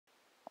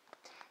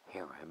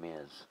Here him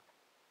is.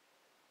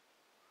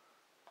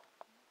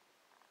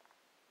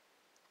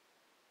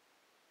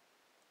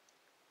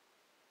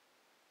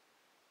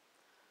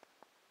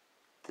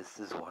 This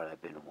is what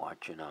I've been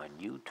watching on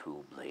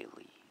YouTube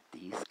lately.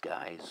 These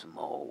guys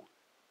mow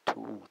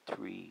 2,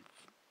 3,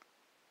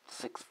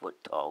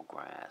 6-foot tall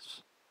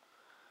grass.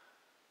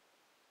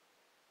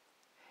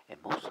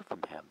 And most of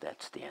them have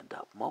that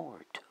stand-up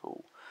mower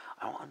too.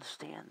 I don't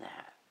understand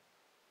that.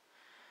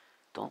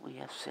 Don't we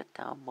have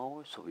sit-down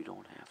mowers so we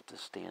don't have to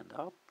stand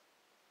up?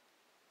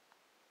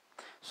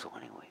 So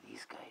anyway,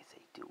 these guys,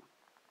 they do.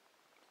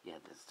 Yeah,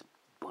 there's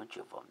a bunch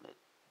of them that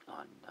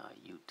on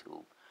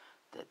YouTube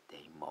that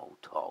they mow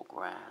tall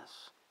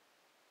grass.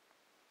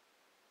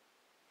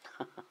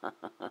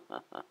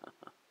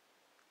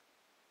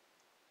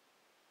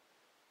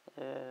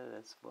 Yeah,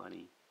 that's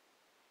funny.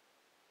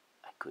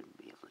 I couldn't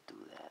be able to do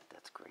that.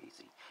 That's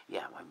crazy.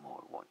 Yeah, my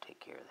mower won't take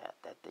care of that.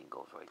 That thing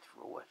goes right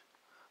through it.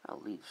 I'll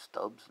leave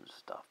stubs and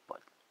stuff, but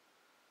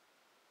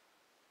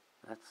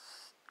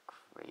that's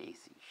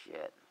crazy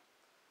shit.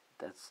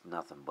 That's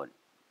nothing but...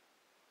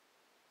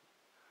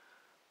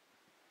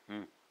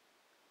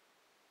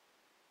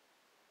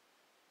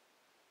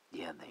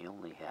 Yeah, they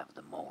only have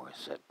the mower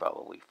set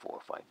probably 4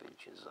 or 5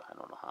 inches. I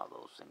don't know how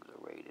those things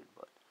are rated,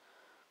 but...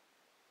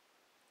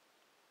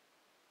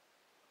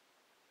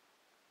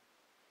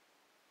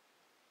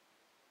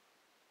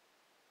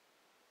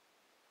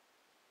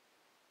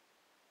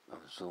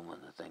 I'm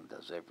assuming the thing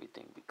does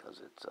everything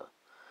because it's a...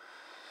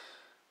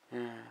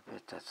 Yeah, I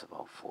bet that's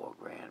about $4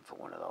 grand for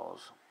one of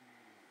those.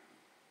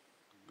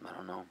 I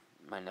don't know.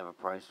 I never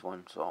priced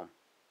one, so...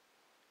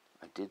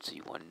 I did see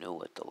one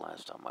new at the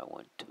last time I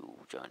went to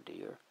John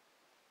Deere.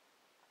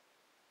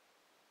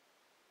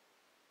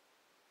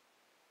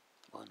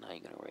 Well, now you're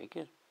gonna rake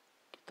it?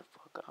 Get the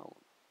fuck out.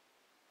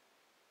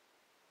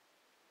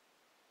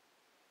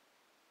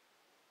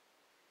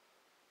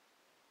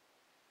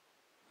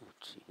 Oh,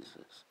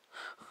 Jesus.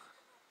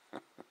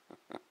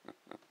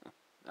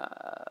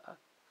 Alright.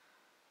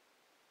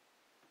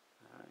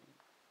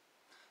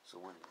 So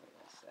anyway,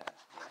 that's that.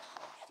 Yeah,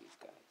 watch these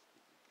guys.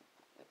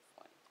 They're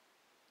funny.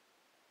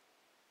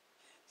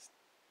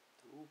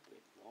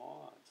 Stupid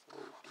lawns.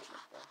 Oh, get a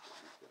bucket.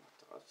 He's gonna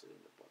toss it in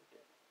the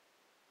bucket.